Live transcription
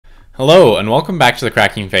Hello and welcome back to the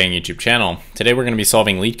Cracking FAANG YouTube channel. Today we're going to be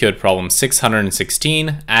solving Leetcode problem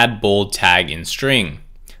 616, add bold tag in string.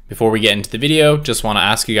 Before we get into the video, just want to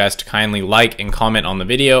ask you guys to kindly like and comment on the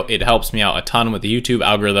video. It helps me out a ton with the YouTube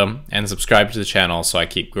algorithm, and subscribe to the channel so I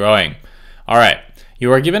keep growing. Alright,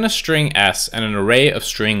 you are given a string S and an array of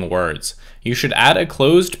string words. You should add a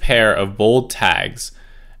closed pair of bold tags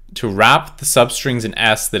to wrap the substrings in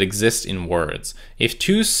S that exist in words. If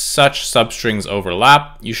two such substrings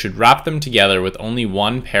overlap, you should wrap them together with only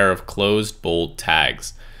one pair of closed bold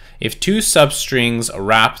tags. If two substrings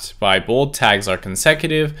wrapped by bold tags are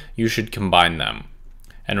consecutive, you should combine them.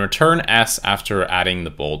 And return S after adding the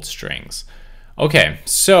bold strings. Okay,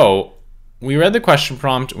 so we read the question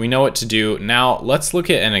prompt, we know what to do. Now let's look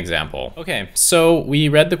at an example. Okay, so we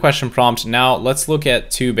read the question prompt. Now let's look at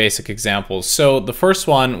two basic examples. So the first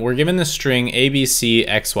one, we're given the string ABC,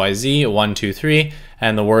 XYZ, 1, 2, 3,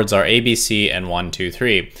 and the words are ABC and 1, 2,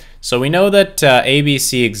 3. So we know that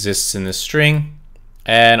ABC exists in this string,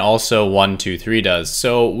 and also 1, 2, 3 does.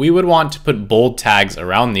 So we would want to put bold tags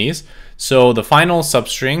around these. So the final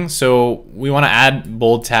substring, so we want to add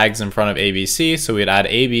bold tags in front of ABC, so we'd add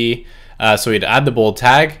AB. So we'd add the bold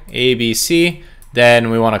tag, ABC,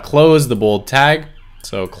 then we want to close the bold tag.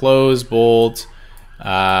 So close the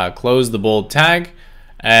bold tag,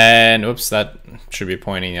 and oops, that should be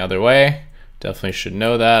pointing the other way. Definitely should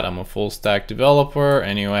know that. I'm a full stack developer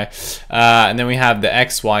anyway. And then we have the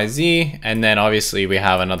XYZ, and then obviously we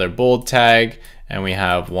have another bold tag, and we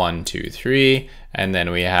have 1, 2, 3, and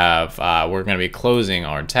then we have, we're going to be closing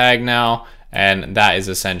our tag now, and that is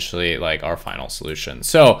essentially like our final solution.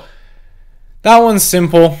 So that one's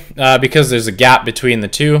simple because there's a gap between the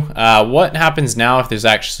two. What happens now if there's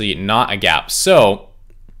actually not a gap? So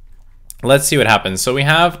let's see what happens. So we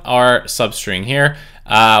have our substring here.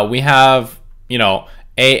 We have,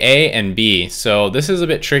 AA and B. So this is a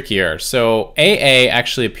bit trickier. So AA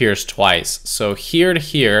actually appears twice. So here to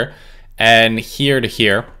here and here to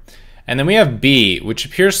here. And then we have B, which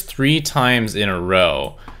appears 3 times in a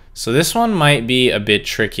row. So this one might be a bit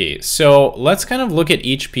tricky. So let's kind of look at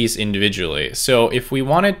each piece individually. So if we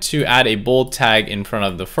wanted to add a bold tag in front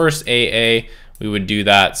of the first AA, we would do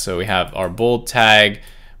that. So we have our bold tag,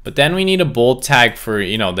 but then we need a bold tag for,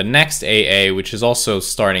 the next AA, which is also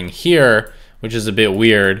starting here, which is a bit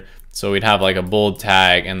weird. So we'd have like a bold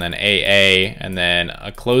tag and then AA and then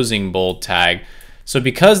a closing bold tag. So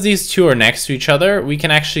because these two are next to each other, we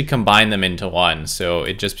can actually combine them into one. So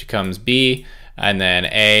it just becomes B, and then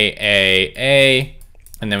A,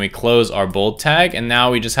 and then we close our bold tag, and now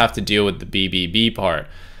we just have to deal with the BBB part.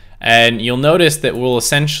 And you'll notice that we'll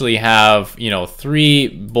essentially have, 3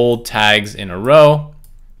 bold tags in a row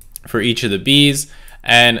for each of the B's,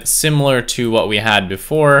 and similar to what we had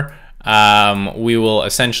before, we will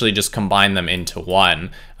essentially just combine them into one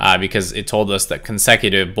because it told us that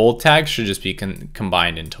consecutive bold tags should just be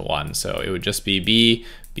combined into one. So it would just be B,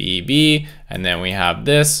 B, B, and then we have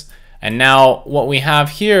this. And now what we have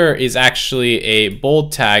here is actually a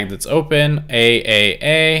bold tag that's open,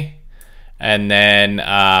 AAA, and then,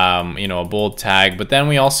 a bold tag. But then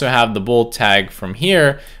we also have the bold tag from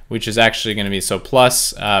here, which is actually going to be, so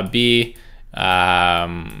plus B,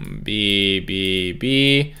 B, B,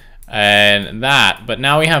 B, and that. But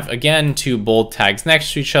now we have, again, 2 bold tags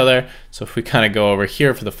next to each other. So if we kind of go over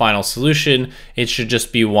here for the final solution, it should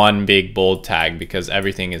just be one big bold tag because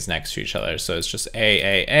everything is next to each other. So it's just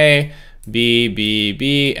AAA, B, B,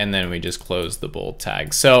 B, and then we just close the bold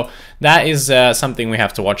tag. So that is something we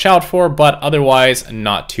have to watch out for, but otherwise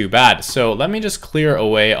not too bad. So let me just clear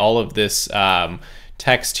away all of this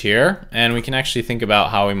text here, and we can actually think about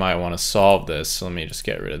how we might want to solve this. So let me just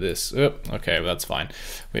get rid of this. Okay, that's fine.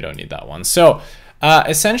 We don't need that one. So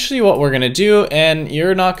essentially what we're going to do, and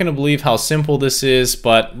you're not going to believe how simple this is,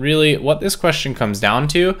 but really what this question comes down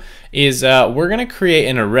to is we're going to create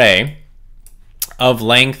an array of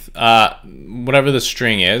length, whatever the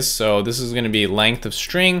string is. So this is going to be length of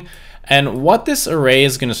string. And what this array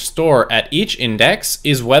is going to store at each index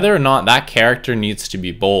is whether or not that character needs to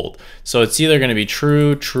be bold. So it's either going to be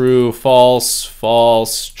true, true, false,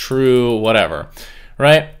 false, true, whatever,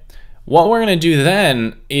 right? What we're going to do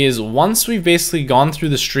then is once we've basically gone through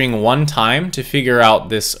the string one time to figure out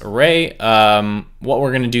this array, what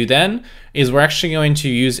we're going to do then is we're actually going to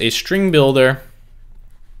use a string builder.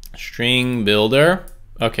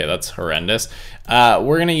 Okay, that's horrendous.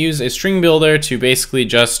 We're going to use a string builder to basically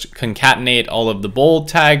just concatenate all of the bold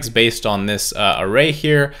tags based on this array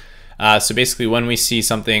here. So basically when we see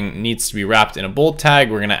something needs to be wrapped in a bold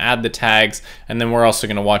tag, we're going to add the tags, and then we're also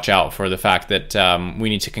going to watch out for the fact that we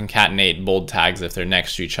need to concatenate bold tags if they're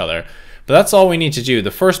next to each other. But that's all we need to do.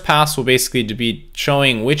 The first pass will basically to be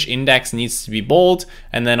showing which index needs to be bold,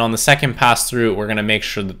 and then on the second pass through, we're gonna make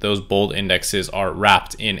sure that those bold indexes are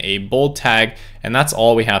wrapped in a bold tag, and that's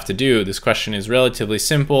all we have to do. This question is relatively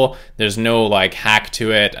simple. There's no like hack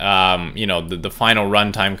to it. You know, the final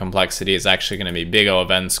runtime complexity is actually gonna be big O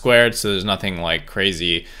of n squared, so there's nothing like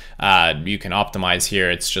crazy you can optimize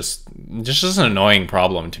here. It's just an annoying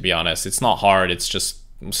problem, to be honest. It's not hard, it's just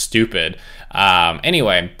stupid.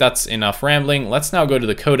 Anyway, that's enough rambling. Let's now go to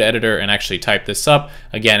the code editor and actually type this up.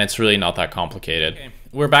 Again, it's really not that complicated. Okay.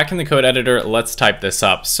 We're back in the code editor. Let's type this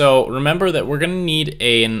up. So remember that we're going to need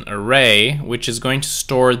an array, which is going to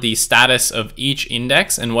store the status of each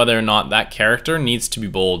index and whether or not that character needs to be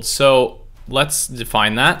bold. So let's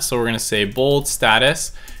define that. So we're going to say bold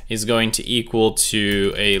status is going to equal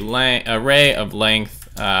to a array of length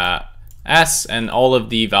s, and all of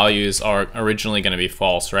the values are originally going to be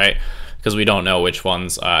false, right? Because we don't know which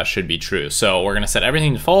ones should be true. So we're going to set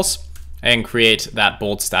everything to false and create that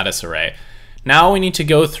bold status array. Now we need to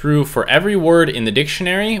go through for every word in the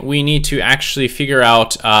dictionary. We need to actually figure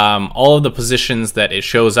out all of the positions that it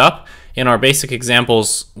shows up. In our basic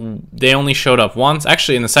examples, they only showed up once.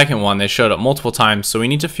 Actually, in the second one, they showed up multiple times. So we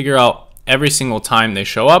need to figure out every single time they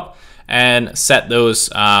show up and set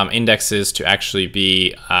those indexes to actually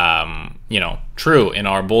be you know, true in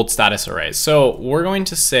our bold status arrays. So we're going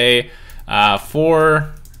to say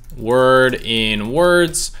for word in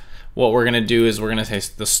words, what we're going to do is we're going to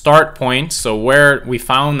say the start point, so where we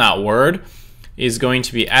found that word, is going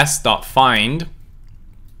to be s.find.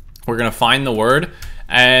 We're going to find the word,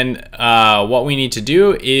 and what we need to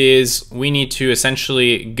do is we need to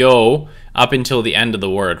essentially go up until the end of the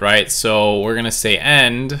word, right? So we're going to say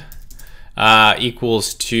end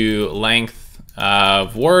equals to length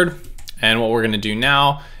of word, and what we're going to do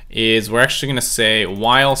now is we're actually going to say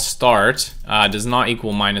while start does not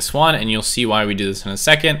equal -1, and you'll see why we do this in a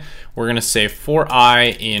second. We're going to say for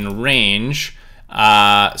I in range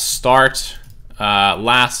start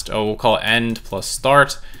last, we'll call it end plus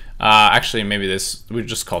start. Actually, maybe this, we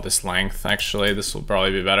just call this length. Actually, this will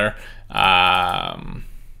probably be better.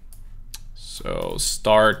 So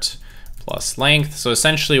start plus length. So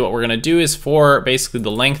essentially what we're going to do is for basically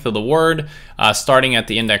the length of the word, starting at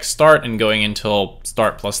the index start and going until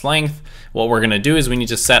start plus length, what we're going to do is we need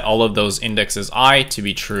to set all of those indexes I to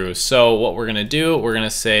be true. So what we're going to do, we're going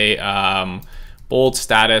to say bold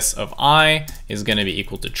status of I is going to be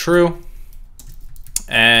equal to true.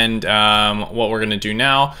 And what we're going to do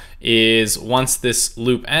now is once this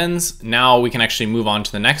loop ends, now we can actually move on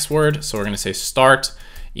to the next word. So we're going to say start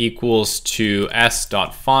equals to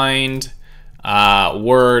s.find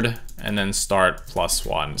word and then start plus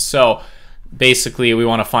 1. So basically we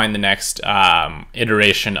want to find the next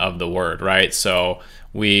iteration of the word, right? So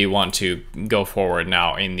we want to go forward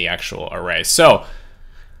now in the actual array. So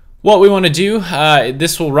what we want to do,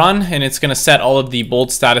 this will run and it's going to set all of the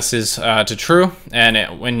bold statuses to true,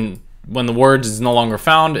 and when the word is no longer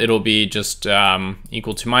found, it'll be just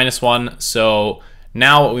equal to -1. So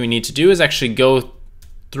now what we need to do is actually go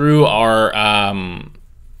through our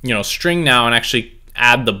string now and actually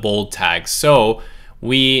add the bold tag. So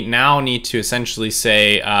we now need to essentially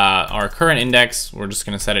say our current index, we're just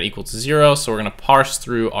going to set it equal to 0. So we're going to parse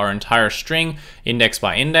through our entire string index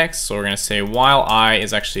by index. So we're going to say while I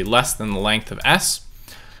is actually less than the length of s.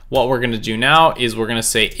 What we're going to do now is we're going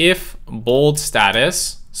to say if bold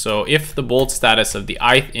status, so if the bold status of the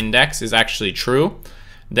ith index is actually true,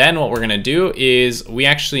 then what we're going to do is we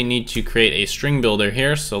actually need to create a string builder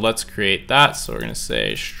here. So let's create that. So we're going to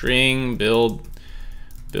say string builder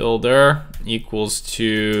equals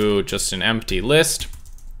to just an empty list.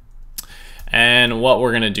 And what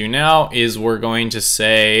we're going to do now is we're going to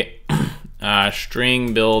say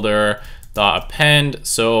string builder dot append.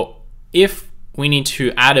 So if we need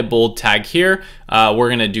to add a bold tag here, we're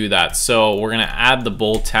going to do that. So we're going to add the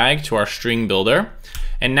bold tag to our string builder.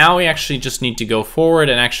 And now we actually just need to go forward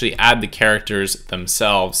and actually add the characters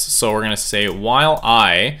themselves. So we're going to say while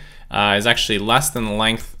I is actually less than the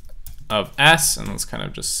length of s, and let's kind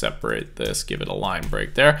of just separate this, give it a line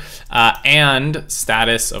break there, and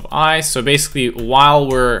status of I. So basically while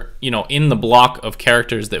we're in the block of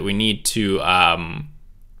characters that we need to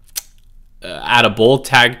add a bold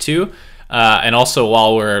tag to, and also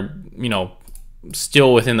while we're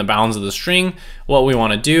still within the bounds of the string, what we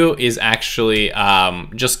want to do is actually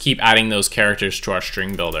just keep adding those characters to our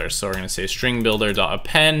string builder. So we're going to say string builder dot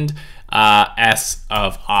append s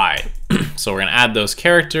of I. So we're going to add those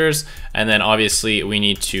characters, and then obviously we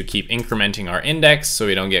need to keep incrementing our index so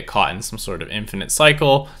we don't get caught in some sort of infinite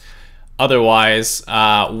cycle Otherwise,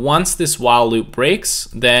 once this while loop breaks,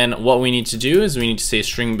 then what we need to do is we need to say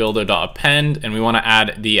string builder.append, and we want to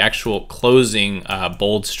add the actual closing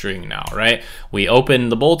bold string now, right? We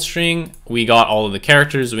opened the bold string, we got all of the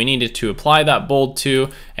characters we needed to apply that bold to,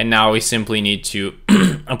 and now we simply need to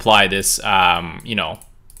apply this, you know,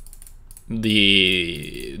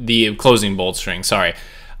 the closing bold string, sorry.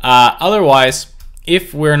 Otherwise,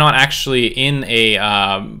 if we're not actually in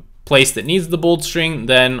a place that needs the bold string,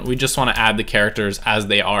 then we just want to add the characters as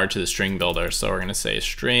they are to the string builder. So we're going to say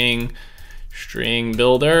string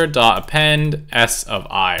builder dot append s of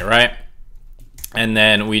I, right? And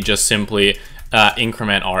then we just simply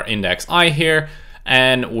increment our index I here,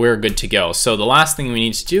 and we're good to go. So the last thing we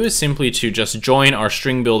need to do is simply to just join our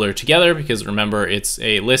string builder together, because remember, it's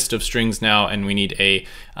a list of strings now, and we need a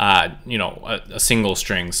you know, a single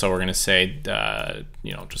string. So we're going to say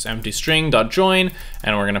you know, just empty string dot join,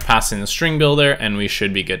 and we're going to pass in the string builder, and we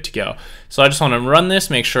should be good to go. So I just want to run this,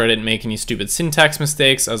 make sure I didn't make any stupid syntax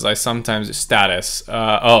mistakes, as I sometimes do. Status.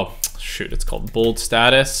 Oh shoot, it's called bold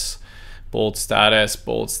status. Bold status.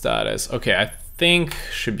 Bold status. Okay, I think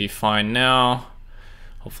should be fine now.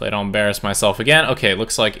 Hopefully I don't embarrass myself again. Okay,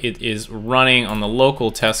 looks like it is running on the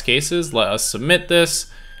local test cases. Let us submit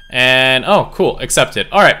this. And oh, cool, accepted.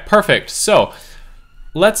 All right, perfect. So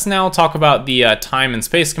let's now talk about the time and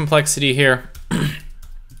space complexity here.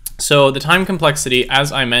 So the time complexity,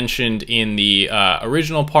 as I mentioned in the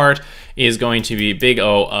original part, is going to be big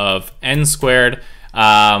O of n squared.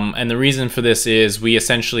 And the reason for this is we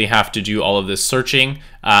essentially have to do all of this searching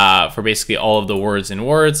for basically all of the words in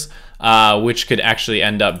words, which could actually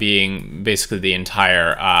end up being basically the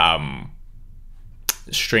entire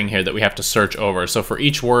string here that we have to search over. So for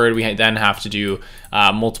each word, we then have to do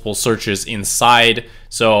multiple searches inside.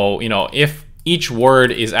 So, you know, if each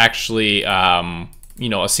word is actually, you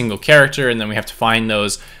know, a single character, and then we have to find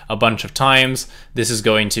those a bunch of times, this is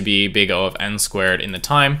going to be big O of n squared in the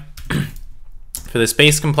time. For the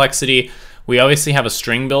space complexity, we obviously have a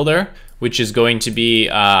string builder, which is going to be,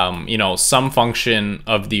 you know, some function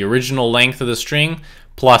of the original length of the string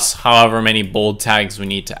plus however many bold tags we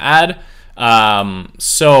need to add.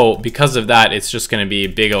 So because of that, it's just going to be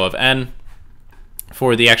big O of n.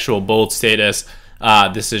 For the actual bold status,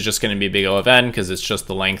 this is just going to be big O of n because it's just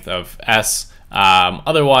the length of s.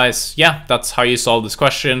 Otherwise, yeah, that's how you solve this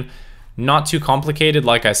question. Not too complicated,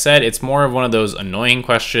 like I said. It's more of one of those annoying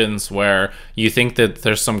questions where you think that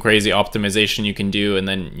there's some crazy optimization you can do, and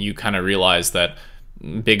then you kind of realize that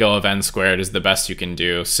big O of n squared is the best you can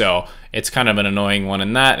do. So it's kind of an annoying one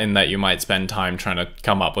in that you might spend time trying to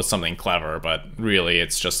come up with something clever, but really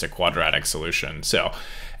it's just a quadratic solution. So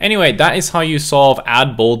anyway, that is how you solve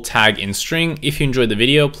add bold tag in string. If you enjoyed the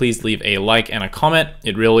video, please leave a like and a comment.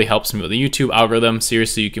 It really helps me with the YouTube algorithm.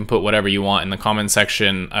 Seriously, you can put whatever you want in the comment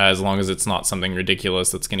section, as long as it's not something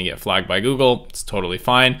ridiculous that's going to get flagged by Google. It's totally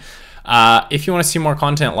fine. If you want to see more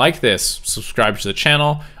content like this, subscribe to the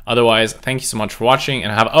channel. Otherwise, thank you so much for watching,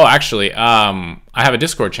 and I have a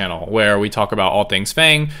Discord channel where we talk about all things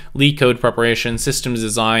FAANG, Leetcode preparation, systems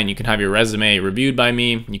design. You can have your resume reviewed by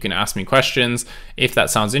me. You can ask me questions. If that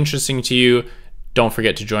sounds interesting to you, don't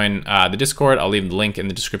forget to join the Discord. I'll leave the link in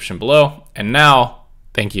the description below. And now,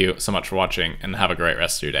 thank you so much for watching, and have a great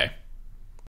rest of your day.